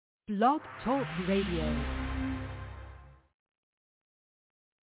Blog Talk Radio.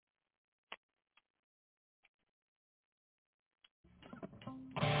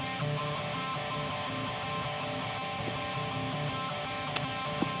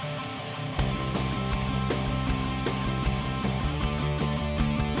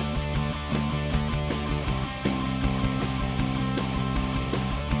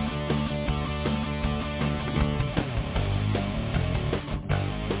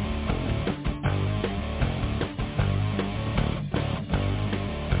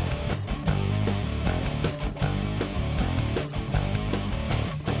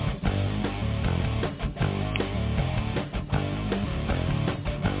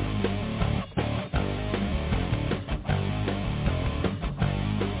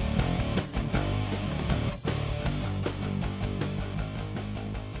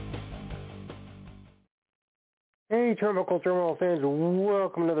 Hey, Turnbuckle Turmoil fans,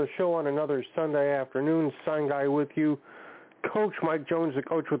 welcome to the show on another Sunday afternoon. Sign guy with you, Coach Mike Jones, the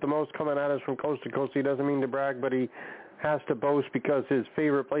coach with the most, coming at us from coast to coast. He doesn't mean to brag, but he has to boast because his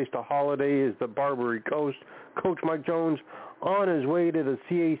favorite place to holiday is the Barbary Coast. Coach Mike Jones on his way to the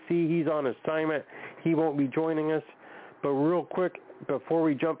CAC. He's on assignment. He won't be joining us. But real quick, before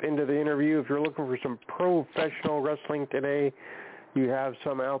we jump into the interview, if you're looking for some professional wrestling today, you have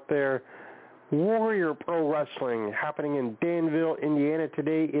some out there. Warrior Pro Wrestling happening in Danville, Indiana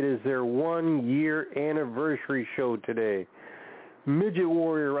today. It is their 1-year anniversary show today. Midget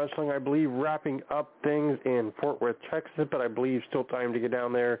Warrior Wrestling, I believe, wrapping up things in Fort Worth, Texas, but I believe still time to get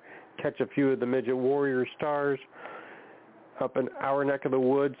down there, catch a few of the Midget Warrior stars up in our neck of the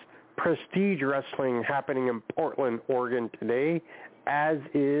woods. Prestige Wrestling happening in Portland, Oregon today, as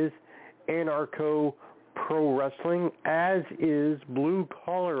is Anarcho Pro Wrestling, as is Blue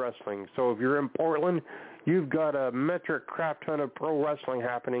Collar Wrestling. So if you're in Portland, you've got a metric crap ton of pro wrestling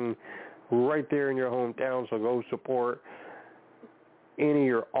happening right there in your hometown, so go support any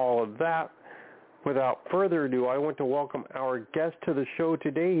or all of that. Without further ado, I want to welcome our guest to the show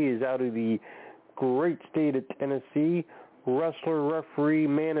today. He is out of the great state of Tennessee, wrestler, referee,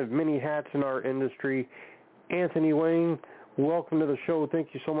 man of many hats in our industry, Anthony Wayne. Welcome to the show.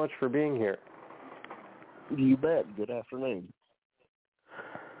 Thank you so much for being here. You bet. Good afternoon.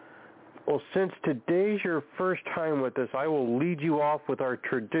 Well, since today's your first time with us, I will lead you off with our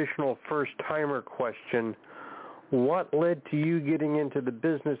traditional first-timer question. What led to you getting into the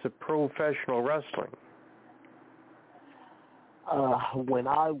business of professional wrestling? When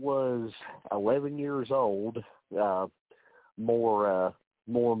I was 11 years old, more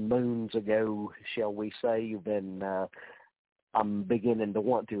moons ago, shall we say, than I'm beginning to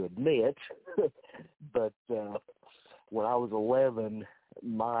want to admit, but when I was 11,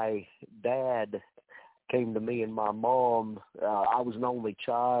 my dad came to me and my mom. I was an only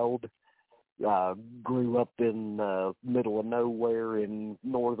child, grew up in the middle of nowhere in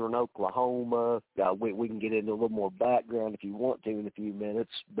northern Oklahoma. We can get into a little more background if you want to in a few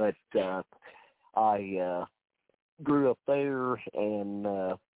minutes, but I grew up there,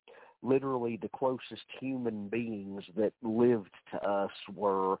 and literally the closest human beings that lived to us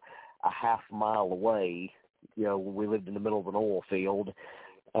were a half mile away. You know, we lived in the middle of an oil field,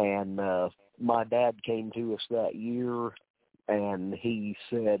 and my dad came to us that year, and he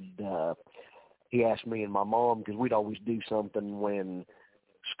said, he asked me and my mom, because we'd always do something when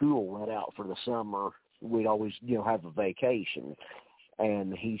school let out for the summer. We'd always, have a vacation.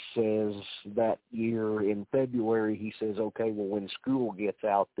 And he says that year in February, he says, okay, well, when school gets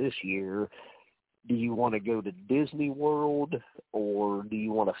out this year, do you want to go to Disney World or do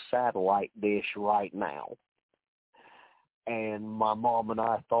you want a satellite dish right now? And my mom and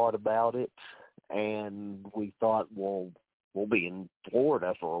I thought about it, and we thought, well, we'll be in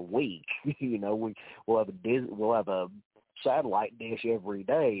Florida for a week. We'll have a satellite dish every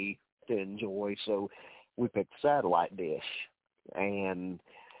day to enjoy. So we picked satellite dish. And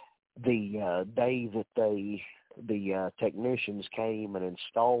the day that the technicians came and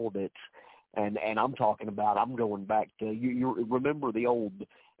installed it, and I'm talking about, I'm going back to, you remember the old,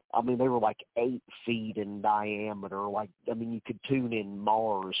 they were like 8 feet in diameter. You could tune in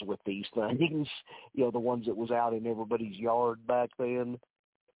Mars with these things, the ones that was out in everybody's yard back then.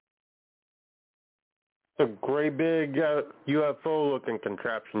 The great big UFO-looking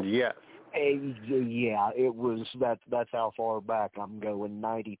contraptions, yes. Yeah, it was. That's how far back I'm going.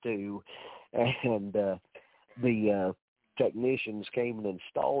 92, and the technicians came and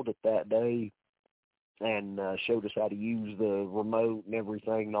installed it that day, and showed us how to use the remote and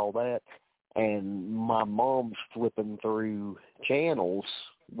everything and all that. And my mom's flipping through channels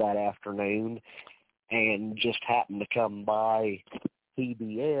that afternoon, and just happened to come by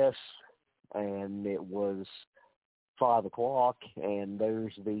PBS, and it was 5 o'clock, and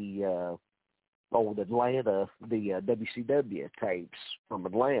there's the old Atlanta, the WCW tapes from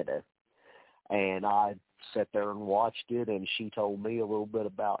Atlanta. And I sat there and watched it, and she told me a little bit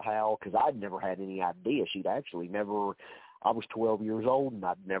about how, because I'd never had any idea. She'd actually never, I was 12 years old, and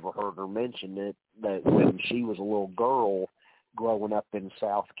I'd never heard her mention it, that when she was a little girl growing up in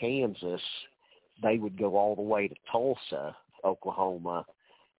South Kansas, they would go all the way to Tulsa, Oklahoma,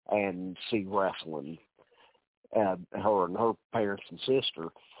 and see wrestling, her and her parents and sister.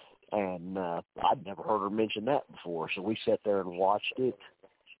 And I'd never heard her mention that before, so we sat there and watched it,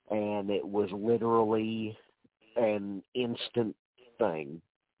 and it was literally an instant thing.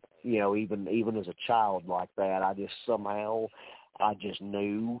 You know, even as a child like that, I just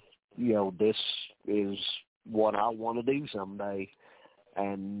knew, you know, this is what I want to do someday.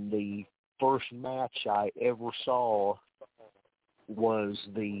 And the first match I ever saw was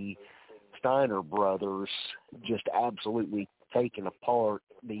the Steiner brothers just absolutely taking apart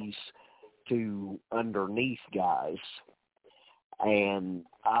these two underneath guys. And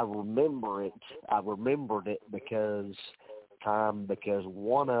I remembered it because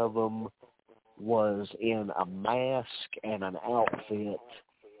one of them was in a mask and an outfit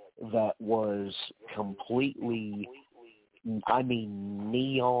that was completely, I mean,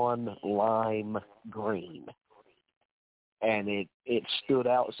 neon lime green. And it stood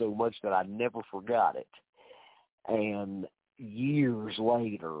out so much that I never forgot it. And years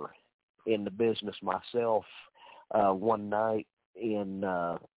later, in the business myself, one night in,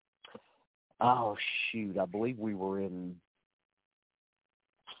 I believe we were in,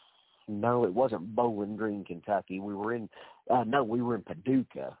 no, it wasn't Bowling Green, Kentucky. We were in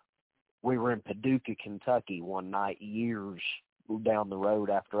Paducah. We were in Paducah, Kentucky one night years down the road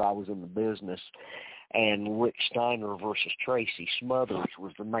after I was in the business, and Rick Steiner versus Tracy Smothers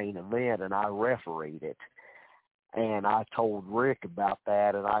was the main event, and I refereed it. And I told Rick about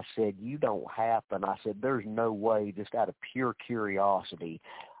that, and I said, you don't happen. I said, there's no way, just out of pure curiosity,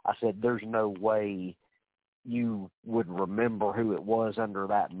 I said, there's no way you would remember who it was under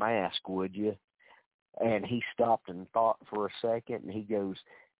that mask, would you? And he stopped and thought for a second, and he goes,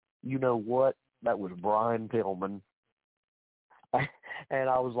 you know what? That was Brian Pillman. And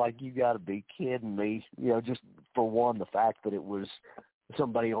I was like, you got to be kidding me. You know, just for one, the fact that it was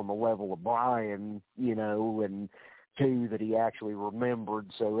somebody on the level of Brian, you know, and two, that he actually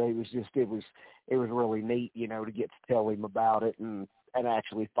remembered. So it was really neat, you know, to get to tell him about it and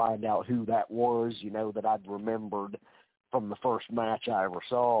actually find out who that was, you know, that I'd remembered from the first match I ever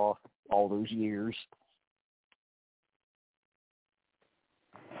saw all those years.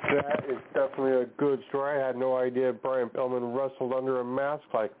 That is definitely a good story. I had no idea Brian Pillman wrestled under a mask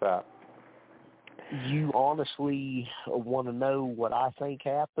like that. You honestly want to know what I think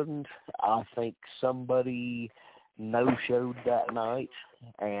happened? I think somebody no-showed that night,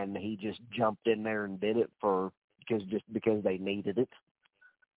 and he just jumped in there and did it because they needed it.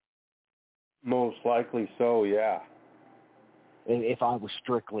 Most likely so, yeah. If I was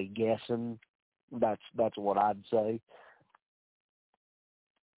strictly guessing, that's what I'd say.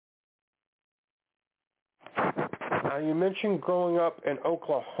 Now, you mentioned growing up in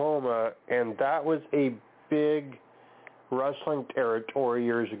Oklahoma, and that was a big wrestling territory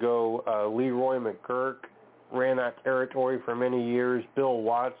years ago. Leroy McGurk ran that territory for many years. Bill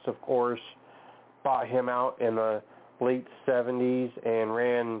Watts, of course, bought him out in the late 70s and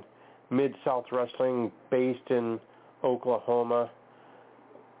ran Mid-South Wrestling based in Oklahoma.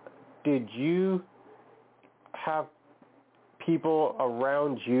 Did you have people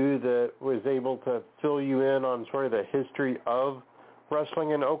around you that was able to fill you in on sort of the history of wrestling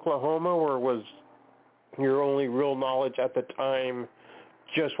in Oklahoma, or was your only real knowledge at the time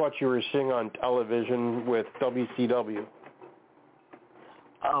just what you were seeing on television with WCW?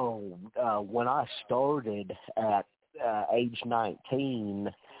 When I started at age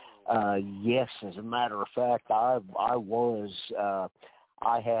 19, yes, as a matter of fact, I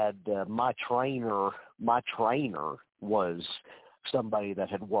had my trainer was somebody that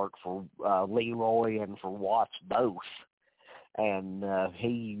had worked for Leroy and for Watts both, and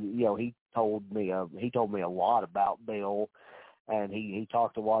he told me a lot about Bill, and he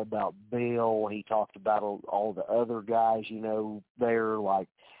talked a lot about Bill. He talked about all the other guys, you know, there, like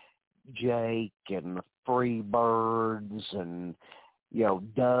Jake and the Freebirds and, you know,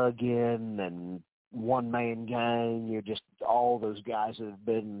 Duggan and One Man Gang. You know, just all those guys that have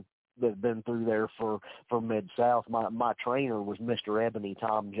been through there for Mid-South. My trainer was Mr. Ebony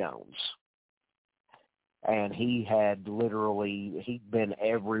Tom Jones. And he'd been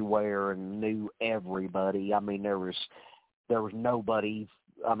everywhere and knew everybody. I mean, there there was nobody.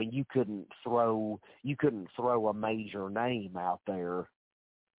 I mean, you couldn't throw a major name out there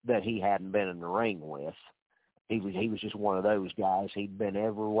that he hadn't been in the ring with. He was just one of those guys. He'd been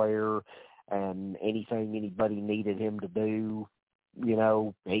everywhere, and anything anybody needed him to do, you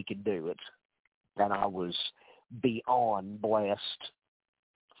know, he could do it. And I was beyond blessed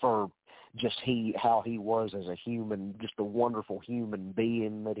for just how he was as a human, just a wonderful human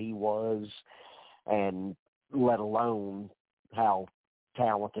being that he was, and let alone how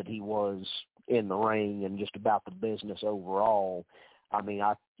talented he was in the ring and just about the business overall. I mean,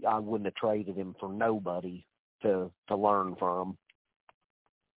 I wouldn't have traded him for nobody to learn from.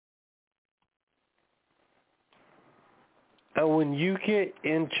 When you get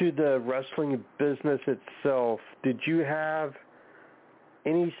into the wrestling business itself, did you have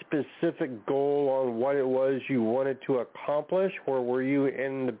any specific goal on what it was you wanted to accomplish, or were you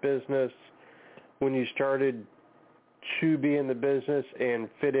in the business when you started to be in the business and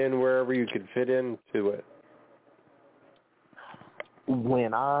fit in wherever you could fit into it?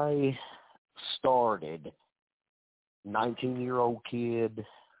 When I started, 19-year-old kid,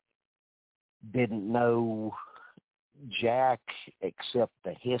 didn't know jack except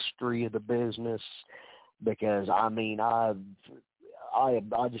the history of the business, because I mean I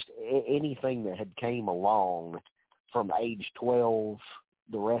just, anything that had came along from age 12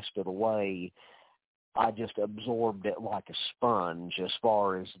 the rest of the way, I just absorbed it like a sponge as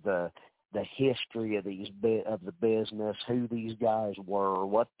far as the history of the business, who these guys were,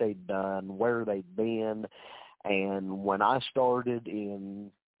 what they'd done, where they'd been. And when I started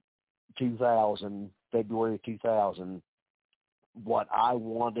in 2000, February 2000, what I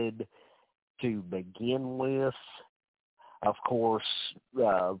wanted to begin with, of course,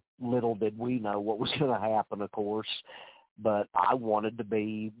 little did we know what was going to happen, of course, but I wanted to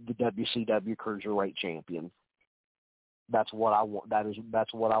be the WCW Cruiserweight Champion. That's what I want.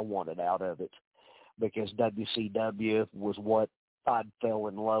 That's what I wanted out of it, because WCW was what I fell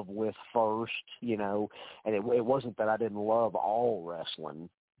in love with first, you know. And it wasn't that I didn't love all wrestling,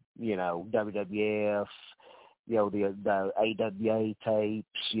 you know, WWF, you know, the AWA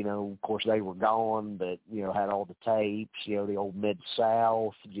tapes, you know. Of course, they were gone, but you know, had all the tapes, you know, the old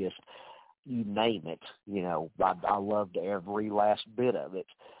Mid-South, just you name it, you know. I loved every last bit of it.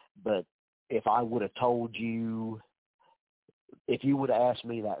 But if I would have told you, if you would have asked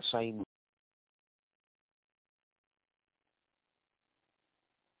me that same.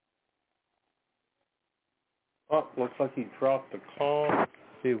 Oh, looks like he dropped the call. Let's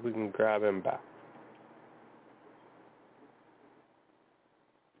see if we can grab him back.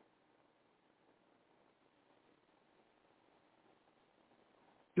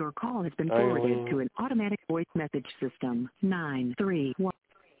 Your call has been forwarded to an automatic voice message system. 931.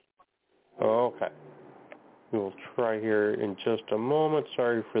 Okay. We'll try here in just a moment.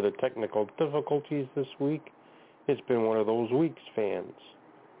 Sorry for the technical difficulties this week. It's been one of those weeks, fans.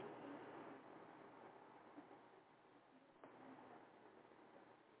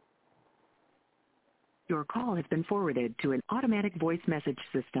 Your call has been forwarded to an automatic voice message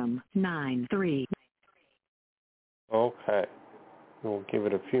system. 93. Okay. We'll give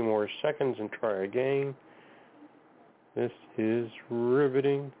it a few more seconds and try again. This is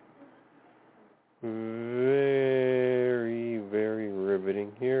riveting. Very, very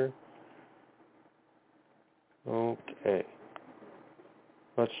riveting here. Okay.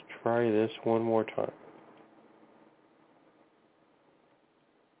 Let's try this one more time.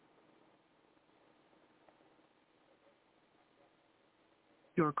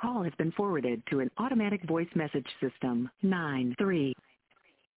 Your call has been forwarded to an automatic voice message system. 93.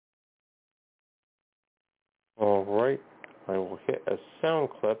 All right. I will hit a sound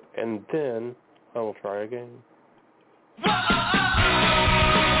clip, and then I will try again.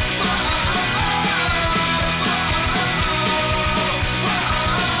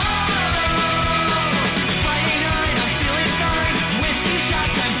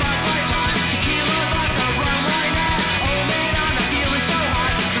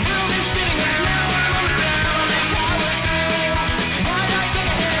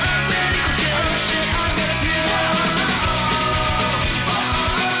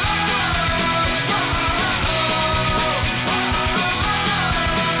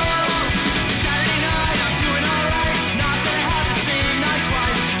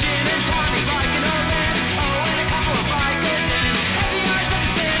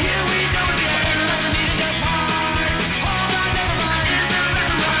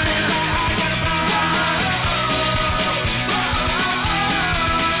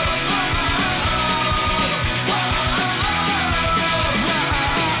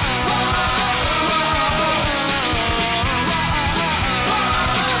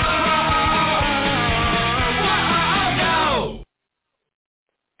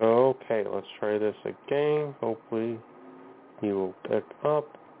 right, let's try this again. Hopefully he will pick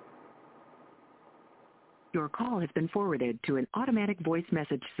up. Your call has been forwarded to an automatic voice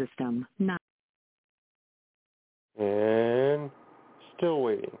message system. And still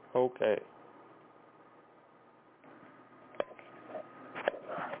waiting. Okay.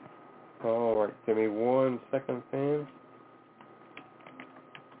 All right, give me 1 second, fans.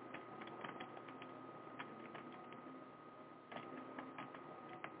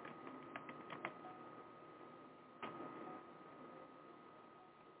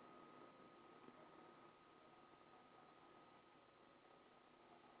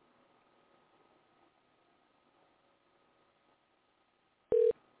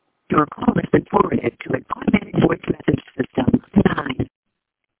 Your call has been forwarded to an automatic voice message system.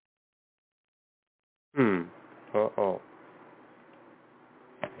 9. Uh-oh.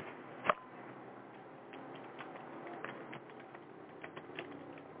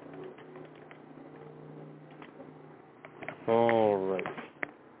 All right.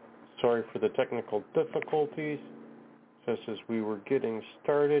 Sorry for the technical difficulties. Just as we were getting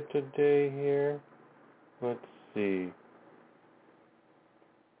started today here. Let's see.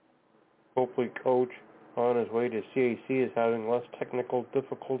 Hopefully Coach on his way to CAC is having less technical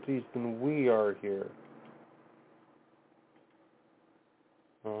difficulties than we are here.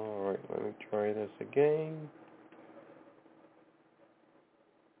 All right, let me try this again.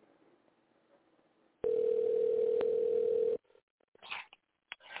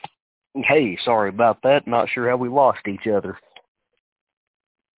 Hey, sorry about that. Not sure how we lost each other.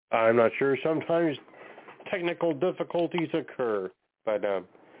 I'm not sure. Sometimes technical difficulties occur. But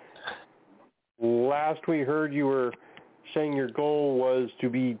last we heard, you were saying your goal was to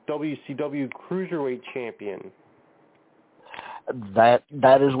be WCW Cruiserweight Champion. That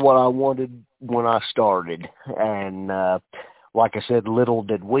is what I wanted when I started. And like I said, little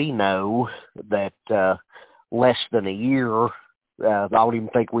did we know that less than a year, I don't even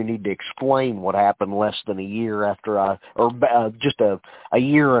think we need to explain what happened less than a year after just a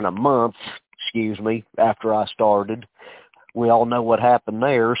year and a month, after I started. We all know what happened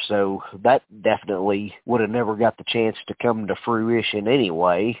there, so that definitely would have never got the chance to come to fruition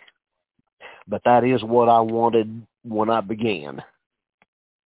anyway. But that is what I wanted when I began.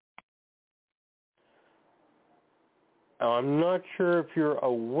 Now, I'm not sure if you're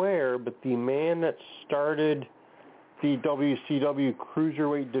aware, but the man that started the WCW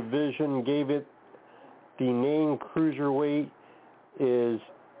Cruiserweight division, gave it the name Cruiserweight, is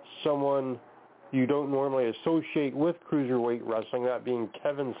someone you don't normally associate with Cruiserweight wrestling, that being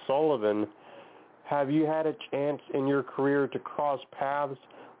Kevin Sullivan. Have you had a chance in your career to cross paths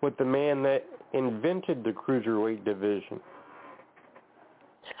with the man that invented the Cruiserweight division?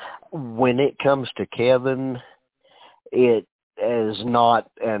 When it comes to Kevin, it's not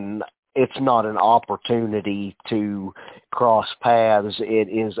an opportunity to cross paths. It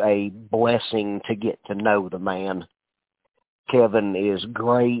is a blessing to get to know the man. Kevin is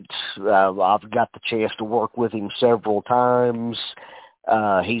great. I've got the chance to work with him several times.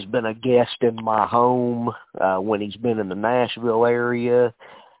 He's been a guest in my home when he's been in the Nashville area,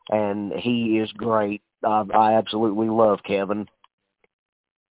 and he is great. I absolutely love Kevin.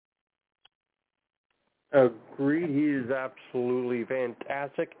 Agreed. He is absolutely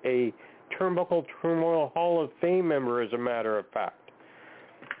fantastic. A Turnbuckle Turmoil Hall of Fame member, as a matter of fact.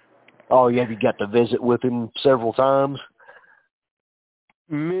 Oh, yeah, you got to visit with him several times?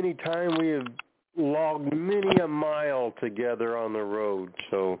 Many times. We have logged many a mile together on the road,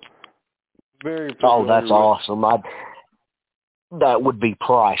 so very familiar. Oh, that's awesome. That would be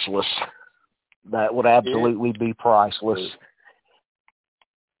priceless. That would absolutely be priceless.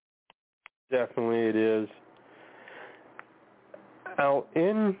 Definitely it is. Now,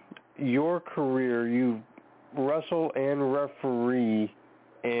 in your career, you wrestle and referee,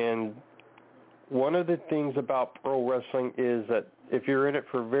 and one of the things about pro wrestling is that if you're in it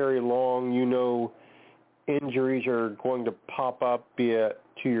for very long, you know injuries are going to pop up, be it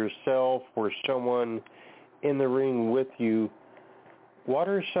to yourself or someone in the ring with you. What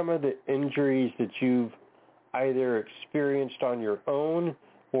are some of the injuries that you've either experienced on your own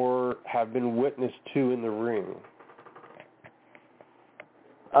or have been witness to in the ring?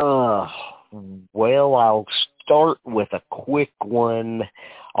 Well, I'll start with a quick one.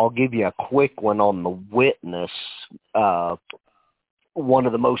 I'll give you a quick one on the witness. One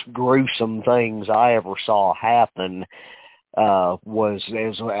of the most gruesome things I ever saw happen he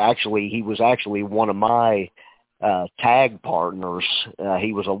was actually one of my tag partners.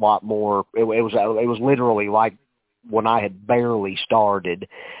 He was a lot more. It was literally like when I had barely started,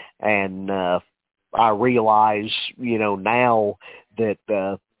 and I realize, now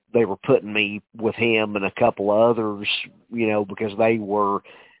that they were putting me with him and a couple of others, because they were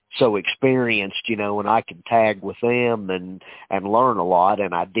so experienced, and I could tag with them and learn a lot,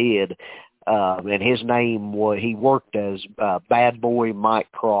 and I did. And his name was, he worked as Bad Boy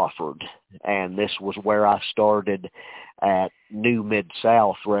Mike Crawford, and this was where I started at New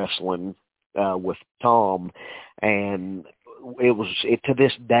Mid-South Wrestling with Tom, and to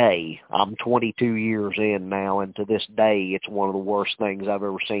this day, I'm 22 years in now, and to this day, it's one of the worst things I've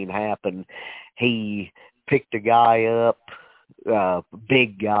ever seen happen. He picked a guy up,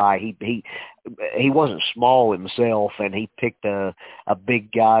 big guy. He wasn't small himself, and he picked a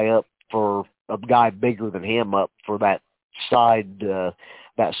big guy up for a guy bigger than him up for that side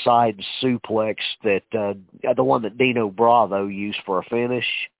suplex that the one that Dino Bravo used for a finish.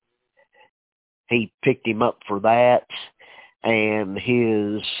 He picked him up for that, and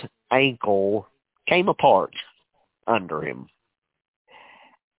his ankle came apart under him.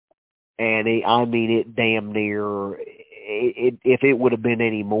 And it damn near, if it would have been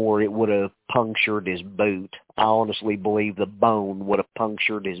any more, it would have punctured his boot. I honestly believe the bone would have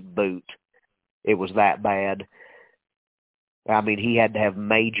punctured his boot. It was that bad. He had to have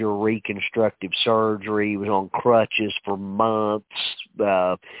major reconstructive surgery. He was on crutches for months.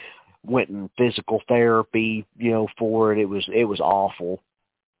 Went in physical therapy, for it. It was awful.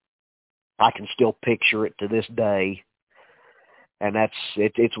 I can still picture it to this day, and that's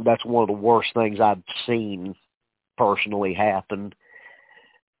one of the worst things I've seen personally happen.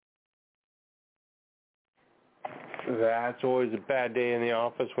 That's always a bad day in the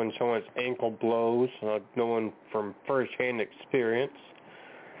office when someone's ankle blows, knowing from first-hand experience.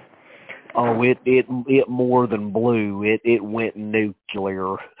 Oh, it more than blew. It went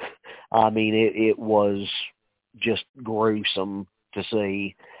nuclear. It was just gruesome to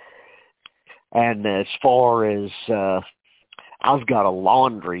see. And as far as, I've got a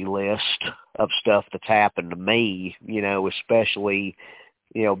laundry list of stuff that's happened to me, especially,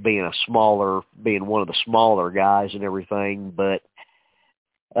 being one of the smaller guys and everything. But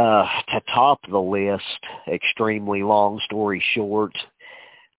to top the list, extremely long story short,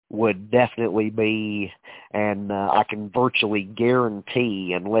 would definitely be, and I can virtually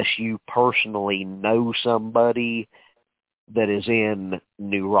guarantee, unless you personally know somebody that is in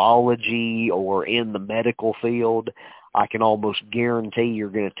neurology or in the medical field, I can almost guarantee you're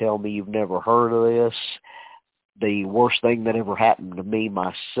going to tell me you've never heard of this. The worst thing that ever happened to me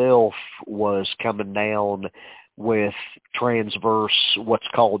myself was coming down with what's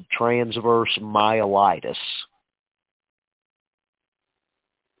called transverse myelitis.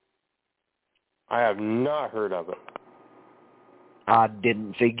 I have not heard of it. I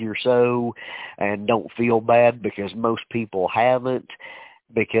didn't figure so, and don't feel bad because most people haven't,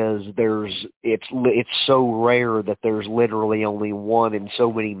 because it's so rare that there's literally only one in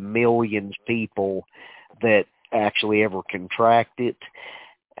so many millions people that actually ever contract it.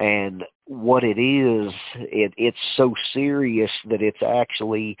 And what it is, it's so serious that it's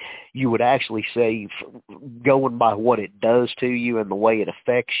actually, you would actually say, going by what it does to you and the way it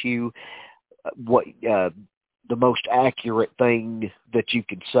affects you, what the most accurate thing that you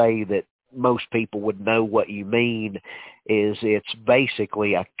could say that most people would know what you mean is it's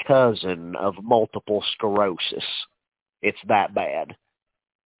basically a cousin of multiple sclerosis. It's that bad.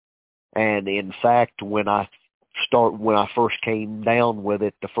 And in fact, when I first came down with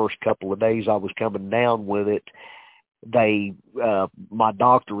it, the first couple of days I was coming down with it, my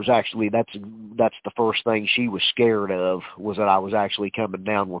doctor was actually, that's the first thing she was scared of, was that I was actually coming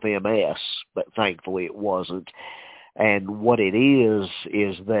down with MS, but thankfully it wasn't. And what it is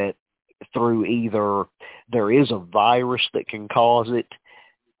that through either there is a virus that can cause it,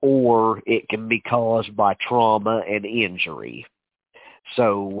 or it can be caused by trauma and injury.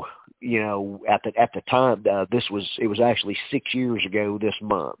 So, at the time, it was actually 6 years ago this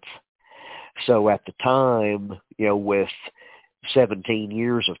month. So at the time, with 17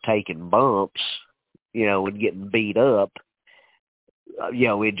 years of taking bumps, and getting beat up,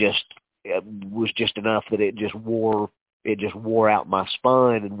 it was just enough that it just wore out my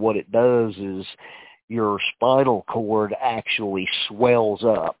spine. And what it does is your spinal cord actually swells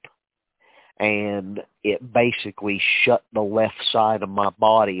up, and it basically shut the left side of my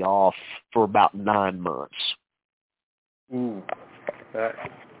body off for about 9 months. Ooh, that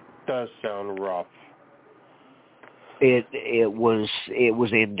does sound rough. It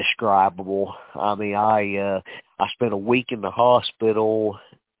was indescribable. I spent a week in the hospital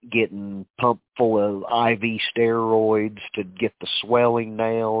getting pumped full of IV steroids to get the swelling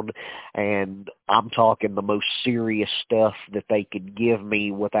down, and I'm talking the most serious stuff that they could give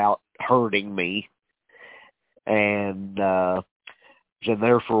me without hurting me. And was in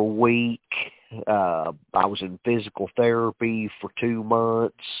there for a week. I was in physical therapy for 2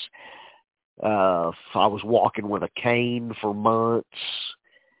 months. I was walking with a cane for months.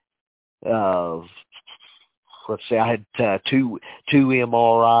 Let's see, I had two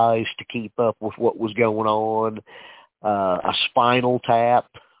MRIs to keep up with what was going on. A spinal tap,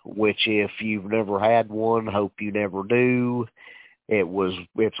 which if you've never had one, hope you never do.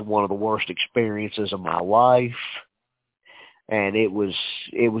 It's one of the worst experiences of my life. And it was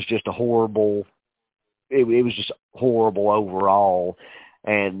just a horrible, it was just horrible overall.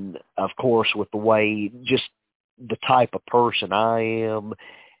 And of course, with the way, just the type of person I am,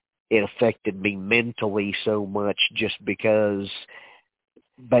 it affected me mentally so much, just because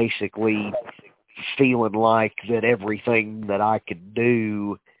basically feeling like that everything that I could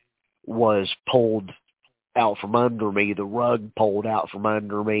do was pulled out from under me, the rug pulled out from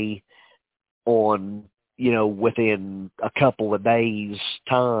under me on, within a couple of days'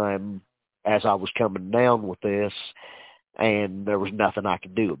 time as I was coming down with this, and there was nothing I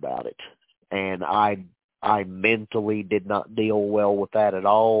could do about it. And I mentally did not deal well with that at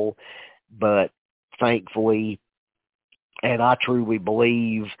all, but thankfully, and I truly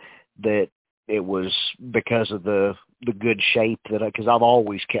believe that it was because of the good shape because I've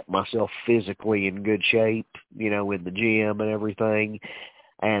always kept myself physically in good shape, in the gym and everything.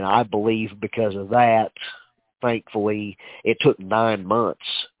 And I believe because of that, thankfully, it took 9 months.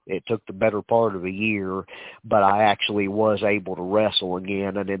 It took the better part of a year, but I actually was able to wrestle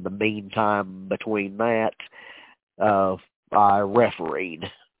again. And in the meantime, between that, I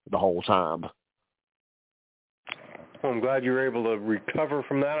refereed the whole time. Well, I'm glad you were able to recover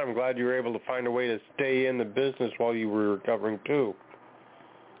from that. I'm glad you were able to find a way to stay in the business while you were recovering too.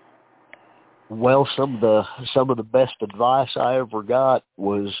 Well, some of the best advice I ever got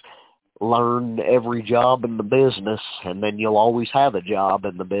was learn every job in the business, and then you'll always have a job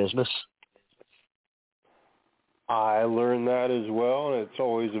in the business. I learned that as well, and it's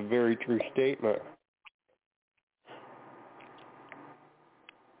always a very true statement.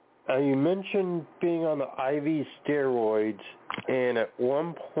 Now, you mentioned being on the IV steroids, and at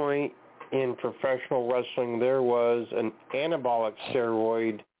one point in professional wrestling, there was an anabolic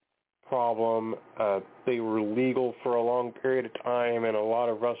steroid problem. They were legal for a long period of time, and a lot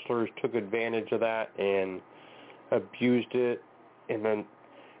of wrestlers took advantage of that and abused it. In the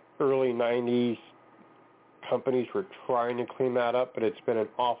early 90s, companies were trying to clean that up, but it's been an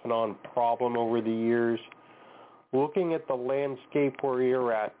off and on problem over the years. Looking at the landscape where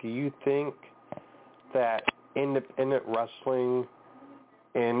you're at, do you think that independent wrestling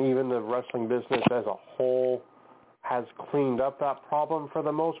and even the wrestling business as a whole has cleaned up that problem for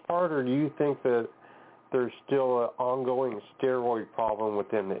the most part, or do you think that there's still an ongoing steroid problem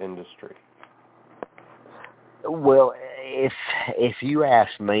within the industry? Well, if you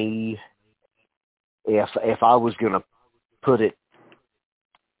ask me, if I was going to put it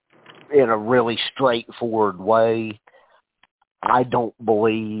in a really straightforward way, I don't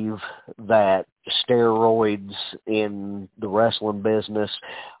believe that steroids in the wrestling business,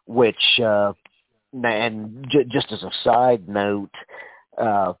 which, and just as a side note,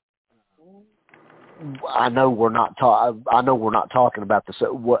 I know we're not talking about this.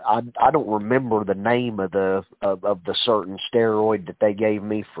 I don't remember the name of the certain steroid that they gave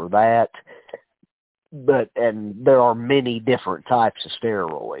me for that. And there are many different types of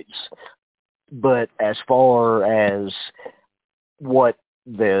steroids. But as far as what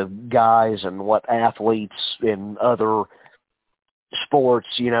the guys and what athletes in other sports,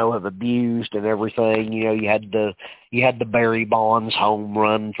 have abused and everything, you had the Barry Bonds home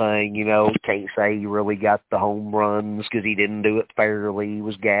run thing, can't say he really got the home runs because he didn't do it fairly. He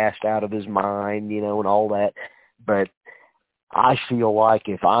was gassed out of his mind, and all that. But I feel like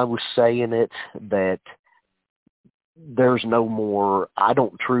if I was saying it, that there's no more, I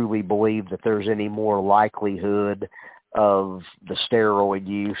don't truly believe that there's any more likelihood of the steroid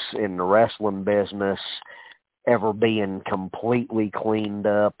use in the wrestling business ever being completely cleaned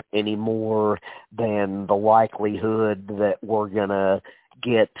up any more than the likelihood that we're going to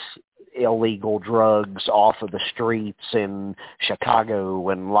get illegal drugs off of the streets in Chicago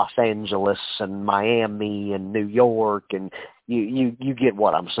and Los Angeles and Miami and New York, and you get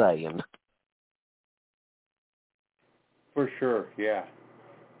what I'm saying. For sure, yeah.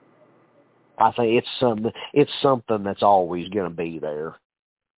 I think it's something that's always going to be there.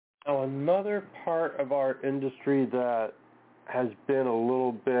 Now, another part of our industry that has been a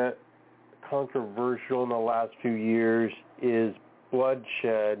little bit controversial in the last few years is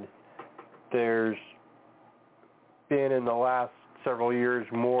bloodshed. There's been in the last several years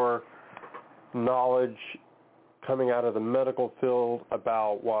more knowledge coming out of the medical field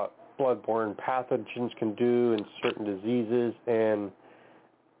about what bloodborne pathogens can do in certain diseases, and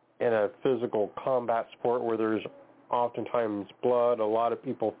in a physical combat sport where there's oftentimes blood, a lot of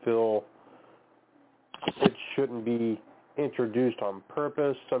people feel it shouldn't be introduced on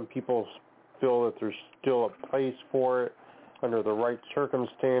purpose. Some people feel that there's still a place for it under the right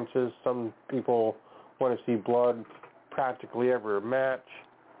circumstances. Some people want to see blood practically every match.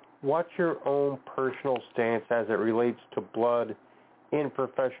 What's your own personal stance as it relates to blood in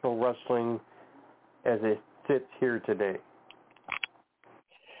professional wrestling as it sits here today?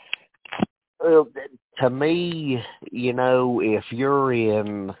 To me, you know, if you're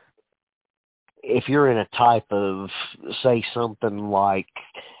in a type of, say, something like,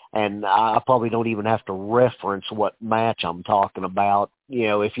 and I probably don't even have to reference what match I'm talking about, you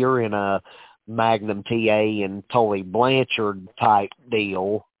know, if you're in a Magnum TA and Tully Blanchard type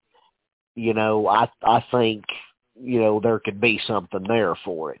deal, you know, I think, you know, there could be something there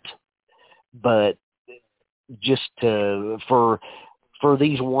for it. But just for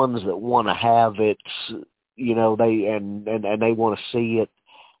these ones that want to have it, you know, they and they want to see it,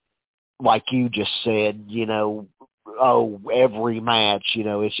 like you just said, you know, every match, you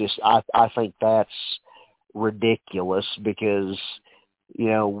know, it's just, I think that's ridiculous because, you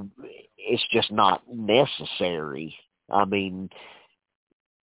know, it's just not necessary. I mean,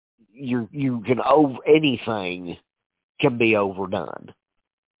 you can anything can be overdone.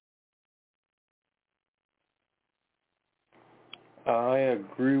 I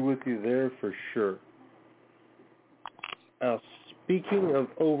agree with you there for sure. Speaking of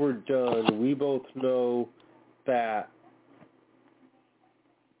overdone, we both know that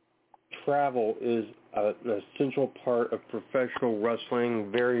travel is an essential part of professional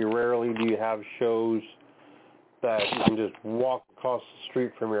wrestling. Very rarely do you have shows that you can just walk across the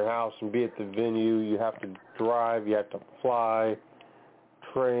street from your house and be at the venue. You have to drive, you have to fly,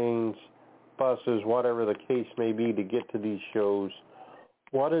 trains, buses, whatever the case may be to get to these shows.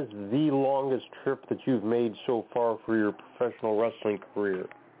 What is the longest trip that you've made so far for your professional wrestling career?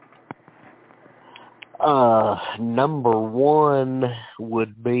 Number one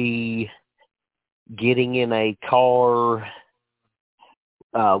would be getting in a car.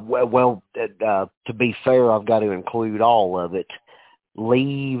 To be fair, I've got to include all of it.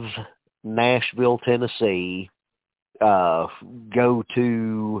 Leave Nashville, Tennessee, go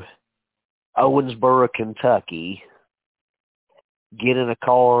to Owensboro, Kentucky, get in a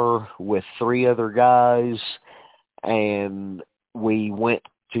car with 3 other guys, and we went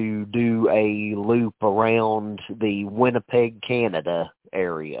to do a loop around the Winnipeg, Canada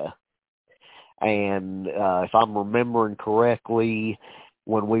area. And if I'm remembering correctly,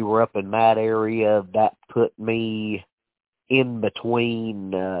 when we were up in that area, that put me in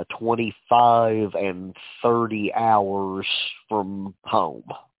between 25 and 30 hours from home.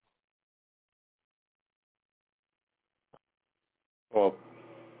 Well,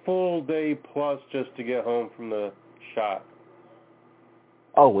 full day plus just to get home from the shot.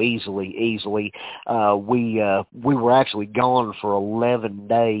 Oh, easily. We were actually gone for 11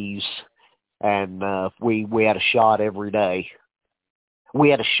 days, and we had a shot every day. We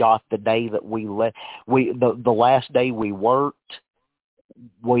had a shot the day that we left. The last day we worked,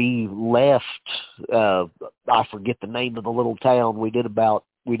 we left. I forget the name of the little town. We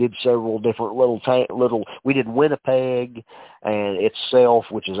did several different we did Winnipeg and itself,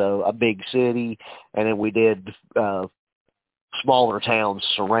 which is a big city, and then we did smaller towns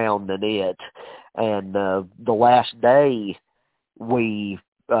surrounding it. And the last day we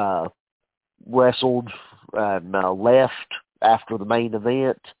wrestled and left after the main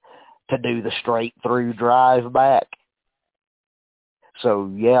event to do the straight through drive back.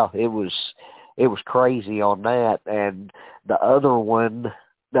 So yeah, it was crazy on that. And the other one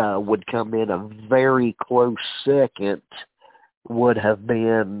would come in a very close second would have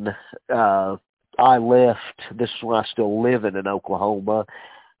been I left, this is when I was still living in Oklahoma,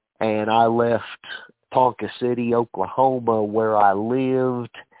 and I left Ponca City, Oklahoma, where I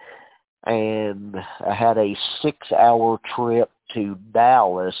lived, and I had a 6-hour trip to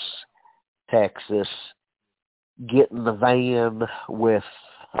Dallas, Texas, get in the van with,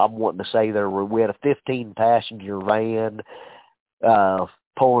 I'm wanting to say we had a 15-passenger van,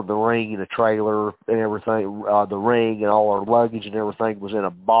 pulling the ring in a trailer and everything, the ring and all our luggage and everything was in a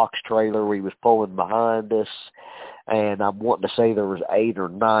box trailer we was pulling behind us. And I'm wanting to say there was 8 or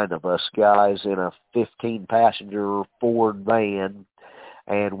 9 of us guys in a 15-passenger Ford van.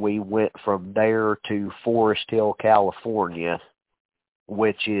 And we went from there to Forest Hill, California,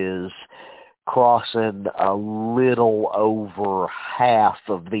 which is crossing a little over half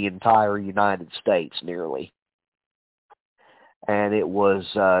of the entire United States nearly. and it was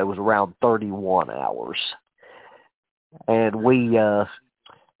around 31 hours. And we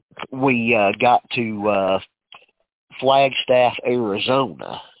got to Flagstaff,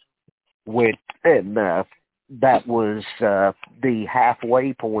 Arizona, and that was the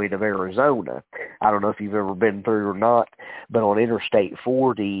halfway point of Arizona. I don't know if you've ever been through or not, but on Interstate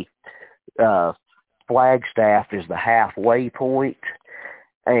 40, Flagstaff is the halfway point,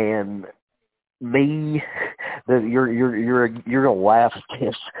 and you're gonna laugh at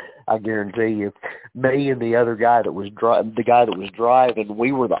this, I guarantee you. Me and the other guy that was driving,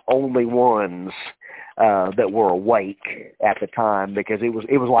 we were the only ones that were awake at the time, because it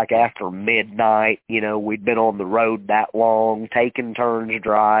was like after midnight. We'd been on the road that long, taking turns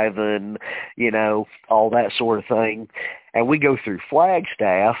driving, all that sort of thing. And we go through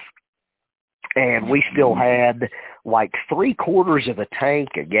Flagstaff, and we still had like 3/4 of a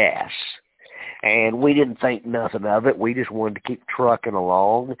tank of gas. And we didn't think nothing of it. We just wanted to keep trucking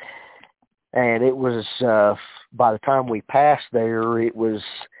along. And it was, by the time we passed there,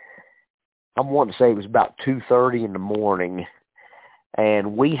 I'm wanting to say it was about 2:30 in the morning.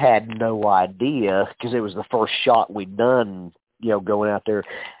 And we had no idea, because it was the first shot we'd done, going out there.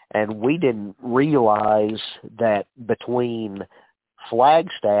 And we didn't realize that between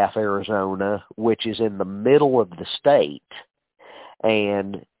Flagstaff, Arizona, which is in the middle of the state,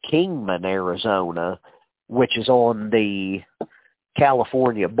 and Kingman, Arizona, which is on the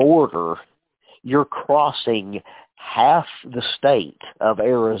California border, you're crossing half the state of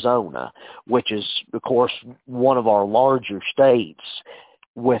Arizona, which is, of course, one of our larger states,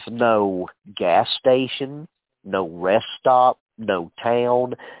 with no gas station, no rest stop, no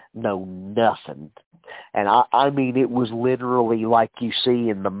town, no nothing. And I mean, it was literally like you see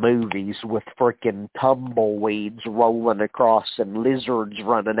in the movies, with frickin' tumbleweeds rolling across and lizards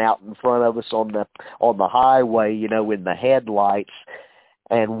running out in front of us on the highway, in the headlights.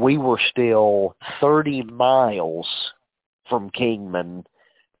 And we were still 30 miles from Kingman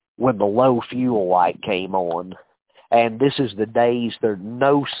when the low fuel light came on. And this is the days there's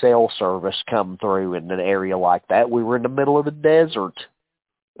no cell service come through in an area like that. We were in the middle of the desert.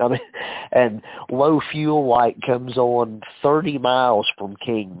 I mean, and low fuel light comes on 30 miles from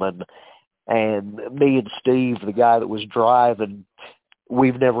Kingman, and me and Steve, the guy that was driving,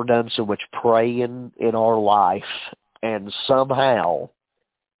 we've never done so much praying in our life, and somehow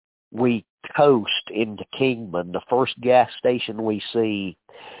we coast into Kingman. The first gas station we see,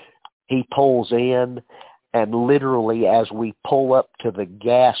 he pulls in, and literally as we pull up to the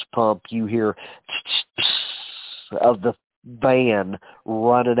gas pump, you hear of the van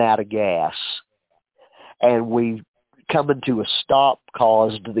running out of gas. And we coming to a stop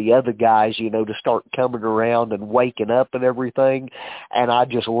caused the other guys, to start coming around and waking up and everything. And I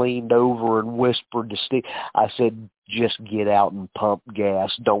just leaned over and whispered to Steve, I said, just get out and pump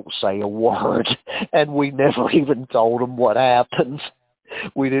gas. Don't say a word. And we never even told them what happened.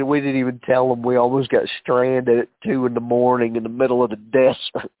 We didn't even tell them we almost got stranded at 2 a.m. in the middle of the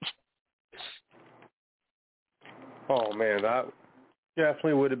desert. Oh, man, that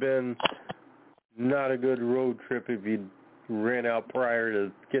definitely would have been not a good road trip if you ran out prior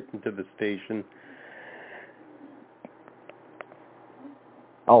to getting to the station.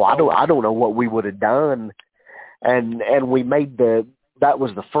 Oh, I don't know what we would have done. And we made that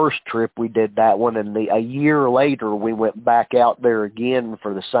was the first trip we did that one, and a year later we went back out there again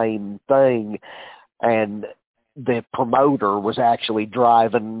for the same thing, and the promoter was actually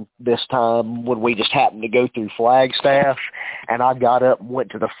driving this time when we just happened to go through Flagstaff. And I got up and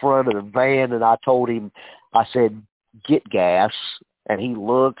went to the front of the van, and I told him, I said, get gas. And he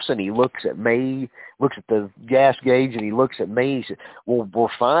looks at me, looks at the gas gauge, and he looks at me. He said, well, we're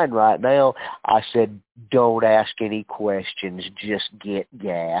fine right now. I said, don't ask any questions, just get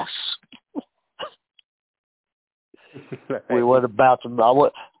gas. We weren't about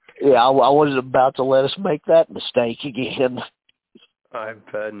to, I wasn't about to let us make that mistake again. I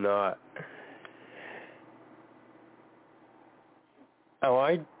bet not. Oh,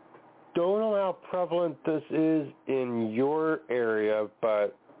 I don't know how prevalent this is in your area,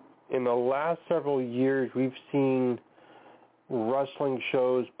 but in the last several years, we've seen wrestling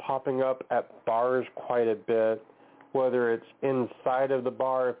shows popping up at bars quite a bit, whether it's inside of the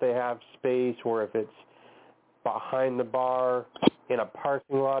bar if they have space, or if it's behind the bar in a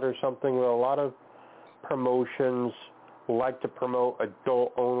parking lot or something. A lot of promotions like to promote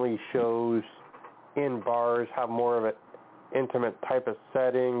adult-only shows in bars, have more of an intimate type of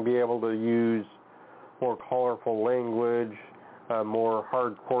setting, be able to use more colorful language, more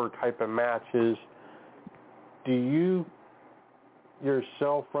hardcore type of matches. Do you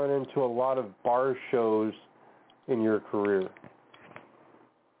yourself run into a lot of bar shows in your career?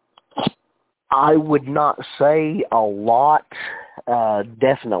 I would not say a lot.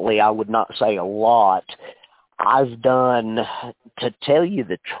 Definitely, I would not say a lot. I've done, to tell you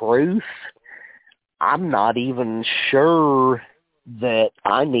the truth, I'm not even sure that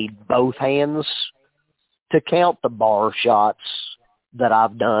I need both hands to count the bar shots that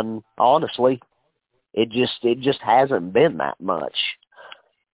I've done, honestly. It just hasn't been that much.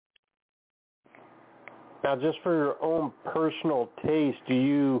 Now, just for your own personal taste, do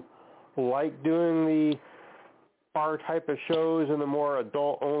you like doing the bar type of shows and the more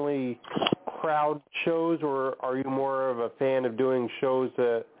adult-only crowd shows, or are you more of a fan of doing shows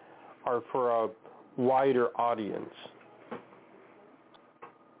that are for a wider audience?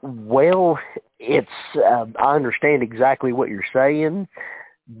 Well, it's I understand exactly what you're saying,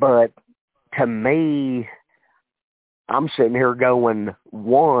 but to me, I'm sitting here going,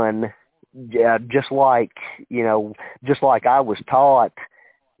 one, just like I was taught,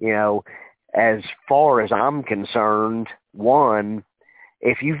 as far as I'm concerned, one,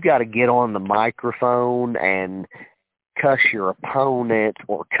 if you've got to get on the microphone and cuss your opponent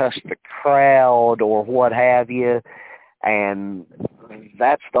or cuss the crowd or what have you, and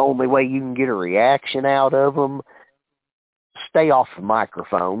that's the only way you can get a reaction out of them, stay off the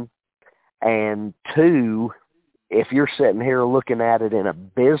microphone. And two, if you're sitting here looking at it in a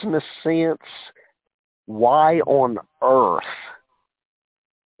business sense, why on earth,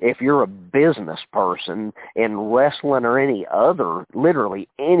 if you're a business person in wrestling or literally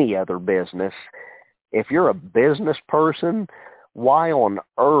any other business, if you're a business person, why on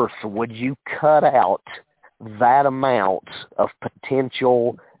earth would you cut out that amount of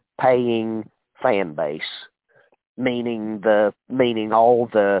potential paying fan base? Meaning all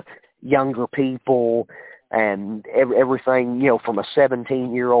the younger people and everything, from a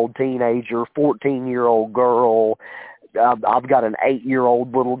 17-year-old teenager, 14-year-old girl. I've got an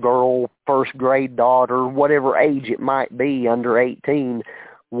 8-year-old little girl, first grade daughter, whatever age it might be, under 18.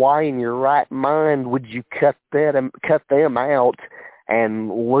 Why in your right mind would you cut them out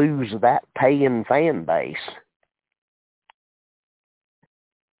and lose that paying fan base?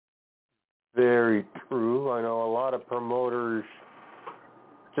 Very true. I know a lot of promoters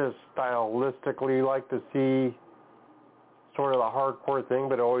just stylistically like to see sort of the hardcore thing,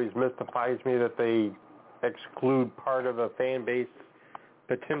 but it always mystifies me that they exclude part of a fan base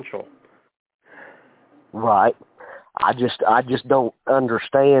potential. Right. I just don't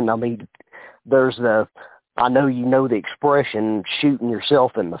understand. I mean, I know the expression shooting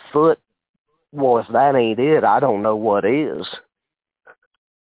yourself in the foot. Well, if that ain't it, I don't know what is.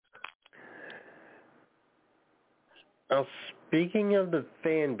 Now, speaking of the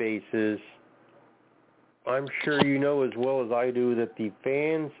fan bases, I'm sure you know as well as I do that the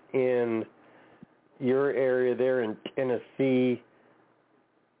fans in your area there in Tennessee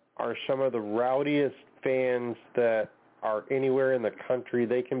are some of the rowdiest fans that are anywhere in the country.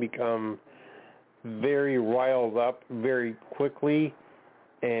 They can become very riled up very quickly,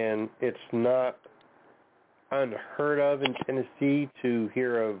 and it's not unheard of in Tennessee to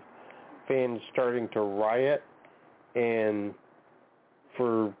hear of fans starting to riot. And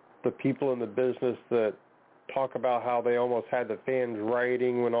for the people in the business that talk about how they almost had the fans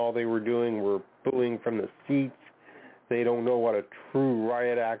rioting when all they were doing were booing from the seats, they don't know what a true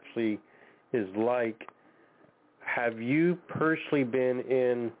riot actually is like. Have you personally been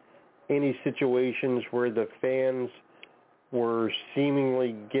in any situations where the fans were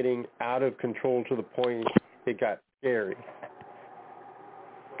seemingly getting out of control to the point it got scary?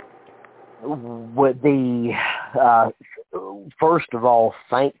 First of all,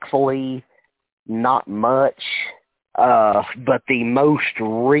 thankfully, not much. But the most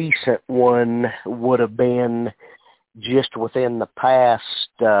recent one would have been just within the past.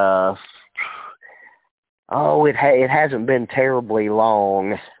 It hasn't been terribly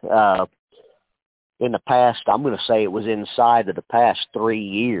long. In the past, I'm going to say it was inside of the past 3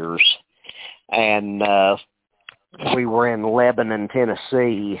 years, and we were in Lebanon,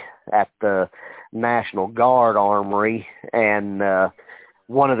 Tennessee, at the National Guard Armory, and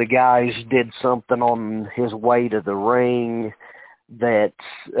one of the guys did something on his way to the ring that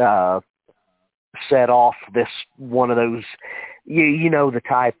set off one of those, you know, the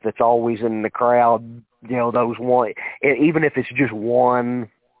type that's always in the crowd, those one, even if it's just one,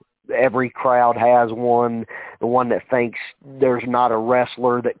 every crowd has one, the one that thinks there's not a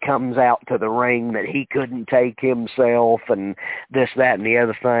wrestler that comes out to the ring that he couldn't take himself, and this, that, and the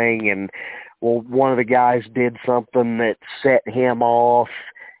other thing. And well, one of the guys did something that set him off,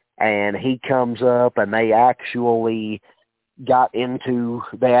 and he comes up, and they actually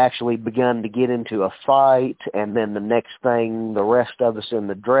they actually begun to get into a fight, and then the next thing the rest of us in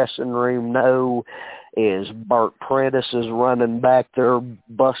the dressing room know is Bert Prentice is running back there,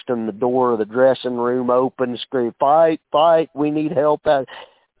 busting the door of the dressing room open, screaming, "Fight, fight, we need help."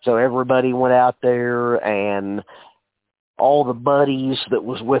 So everybody went out there, and all the buddies that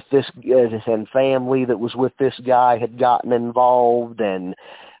was with this and family that was with this guy had gotten involved, and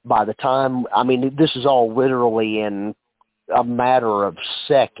by the time, I mean, this is all literally in a matter of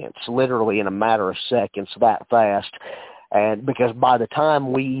seconds, that fast. And because by the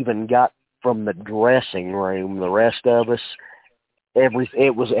time we even got from the dressing room, the rest of us,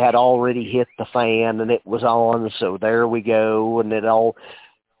 it had already hit the fan and it was on. So there we go. And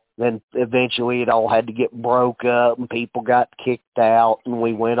then eventually it all had to get broke up and people got kicked out and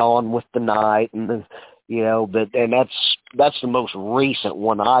we went on with the night. And that's the most recent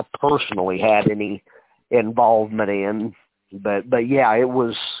one I personally had any involvement in. But yeah, it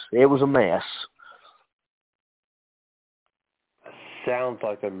was a mess. Sounds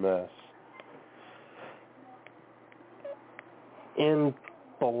like a mess. In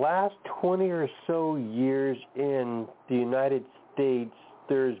the last 20 or so years in the United States,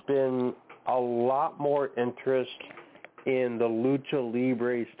 there's been a lot more interest in the lucha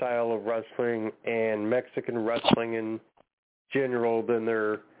libre style of wrestling and Mexican wrestling in general than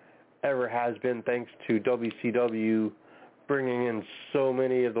there ever has been, thanks to WCW bringing in so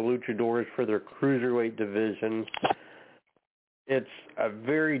many of the luchadors for their cruiserweight division. It's a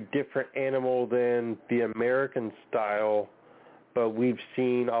very different animal than the American style, but we've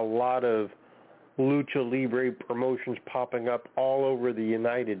seen a lot of lucha libre promotions popping up all over the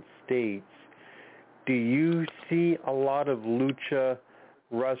United States. Do you see a lot of lucha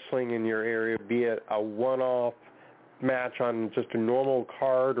wrestling in your area, be it a one-off match on just a normal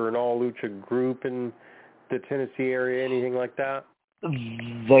card or an all-lucha group in the Tennessee area, anything like that?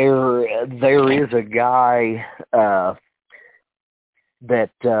 There is a guy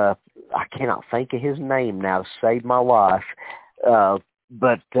that I cannot think of his name now to save my life,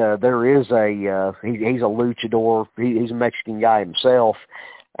 but there is he's a luchador. He's a Mexican guy himself,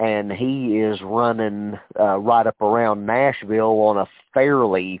 and he is running right up around Nashville on a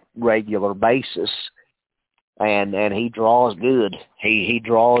fairly regular basis, and he draws good. He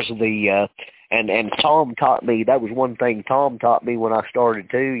draws the and Tom taught me, that was one thing Tom taught me when I started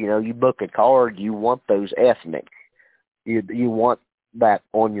too. You book a card, you want those ethnic. You want that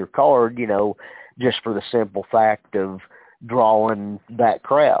on your card, just for the simple fact of drawing that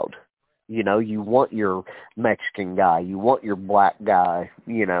crowd. You want your Mexican guy, you want your black guy,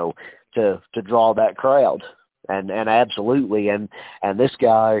 to draw that crowd. And absolutely, and this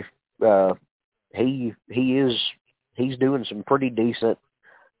guy, he's doing some pretty decent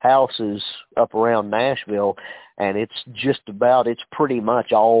houses up around Nashville, and it's pretty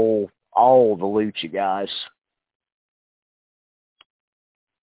much all the lucha guys.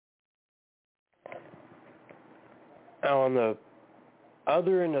 Now, on the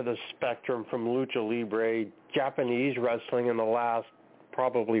other end of the spectrum from lucha libre, Japanese wrestling in the last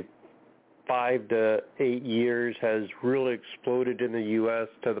probably 5 to 8 years has really exploded in the U.S.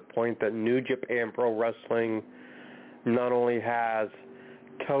 to the point that New Japan Pro Wrestling not only has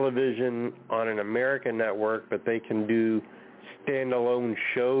television on an American network, but they can do standalone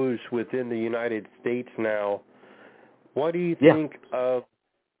shows within the United States now. What do you think of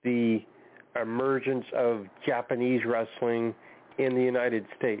the emergence of Japanese wrestling in the United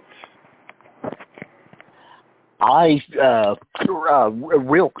States?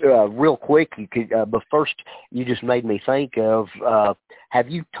 Real quick, you could, but first you just made me think of, have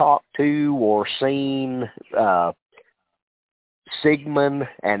you talked to or seen Sigmund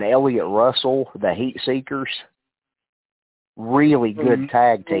and Elliot Russell, the Heat Seekers? Really good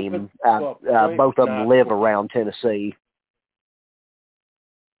tag team. Both of them live around Tennessee.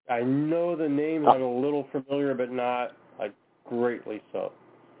 I know the names. I'm a little familiar, but not greatly so.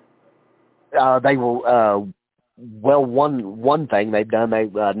 They were one thing they've done. They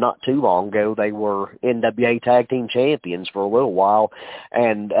not too long ago they were NWA Tag Team Champions for a little while,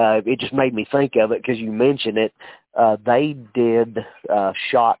 and it just made me think of it because you mentioned it. They did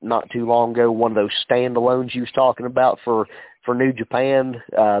shot not too long ago one of those standalones you was talking about for New Japan.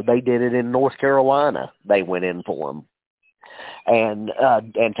 They did it in North Carolina. They went in for them. And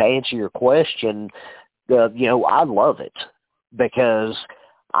to answer your question, I love it because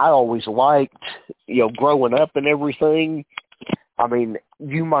I always liked, growing up and everything. I mean,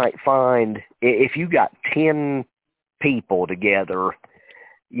 you might find if you got 10 people together,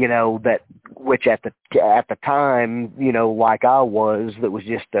 that which at the time, like I was, that was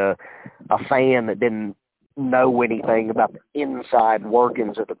just a fan that didn't know anything about the inside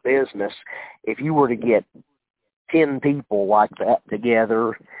workings of the business, if you were to get 10 people like that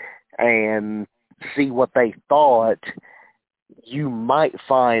together and see what they thought, you might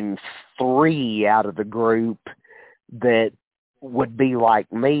find 3 out of the group that would be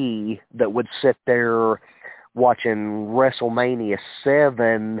like me, that would sit there watching WrestleMania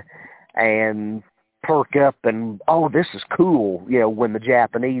 7 and perk up and, oh, this is cool. You know, when the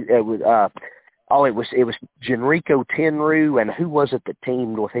Japanese, it was Genrico Tenryu, and who was it that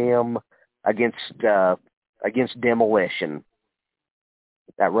teamed with him against Demolition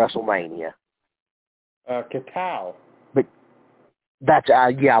at WrestleMania? Katal. But that's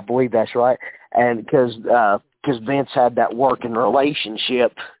I believe that's right. And because Vince had that working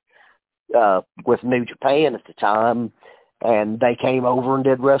relationship with New Japan at the time, and they came over and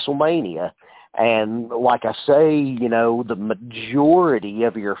did WrestleMania. And like I say, you know, the majority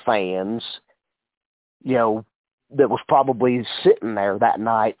of your fans, you know, that was probably sitting there that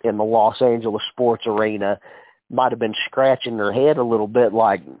night in the Los Angeles Sports Arena might have been scratching their head a little bit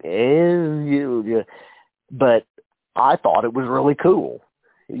like, but I thought it was really cool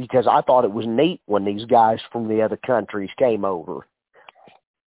because I thought it was neat when these guys from the other countries came over.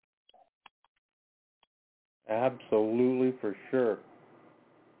 Absolutely, for sure.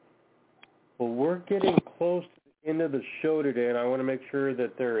 Well, we're getting close to the end of the show today, and I want to make sure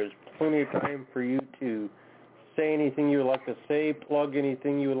that there is plenty of time for you to say anything you would like to say, plug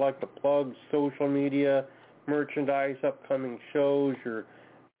anything you would like to plug, social media, merchandise, upcoming shows, your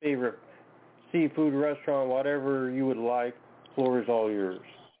favorite seafood restaurant, whatever you would like. The floor is all yours.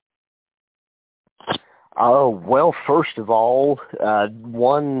 Oh, well, first of all,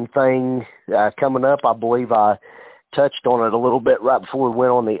 one thing coming up, I believe I touched on it a little bit right before we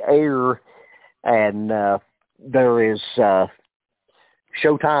went on the air, and there is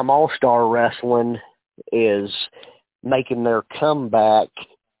Showtime All-Star Wrestling is making their comeback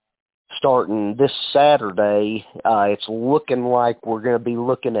starting this Saturday. It's looking like we're going to be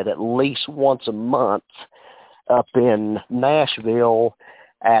looking at least once a month up in Nashville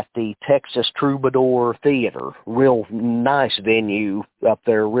at the Texas Troubadour Theater. Real nice venue up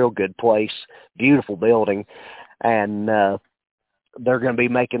there, real good place, beautiful building. And they're going to be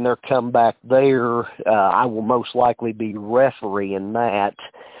making their comeback there. I will most likely be refereeing that.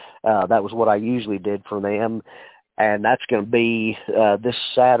 That was what I usually did for them. And that's going to be this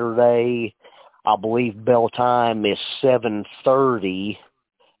Saturday. I believe bell time is 7:30.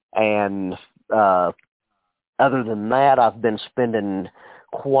 And other than that, I've been spending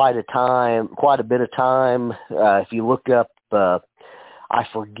quite a bit of time. If you look up, I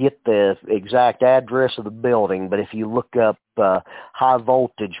forget the exact address of the building, but if you look up High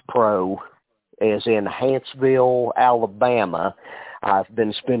Voltage Pro, as in Huntsville, Alabama, I've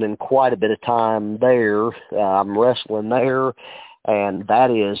been spending quite a bit of time there. I'm wrestling there, and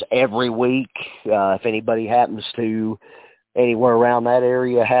that is every week. If anybody happens to, anywhere around that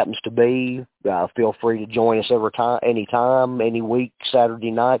area happens to be, feel free to join us anytime, any week,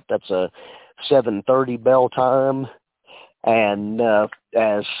 Saturday night. That's a 7:30 bell time. And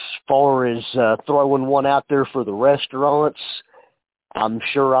as far as throwing one out there for the restaurants, I'm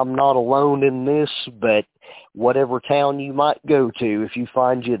sure I'm not alone in this, but whatever town you might go to, if you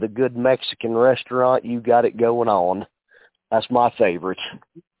find you the good Mexican restaurant, you got it going on. That's my favorite.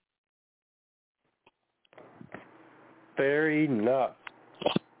 Very enough.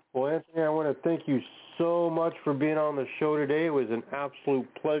 Well, Anthony, I want to thank you so much for being on the show today. It was an absolute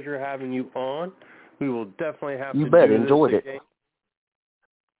pleasure having you on. We will definitely have to do this enjoyed again.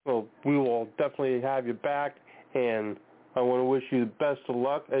 Well, we will definitely have you back, and I want to wish you the best of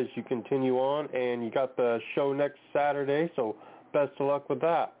luck as you continue on. And you got the show next Saturday, so best of luck with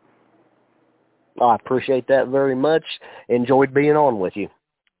that. I appreciate that very much. Enjoyed being on with you.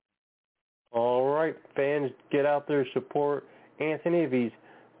 All right, fans, get out there, support Anthony. If he's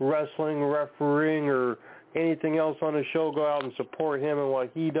wrestling, refereeing, or anything else on the show, go out and support him and what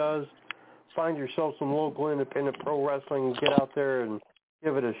he does. Find yourself some local independent pro wrestling and get out there and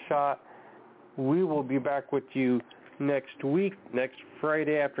give it a shot. We will be back with you next week. Next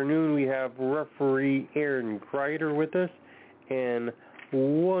Friday afternoon, we have referee Aaron Greider with us. And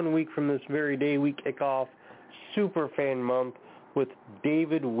 1 week from this very day, we kick off Superfan Month with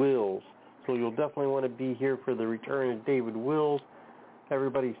David Wills. So you'll definitely want to be here for the return of David Wills.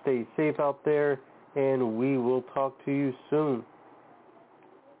 Everybody stay safe out there, and we will talk to you soon.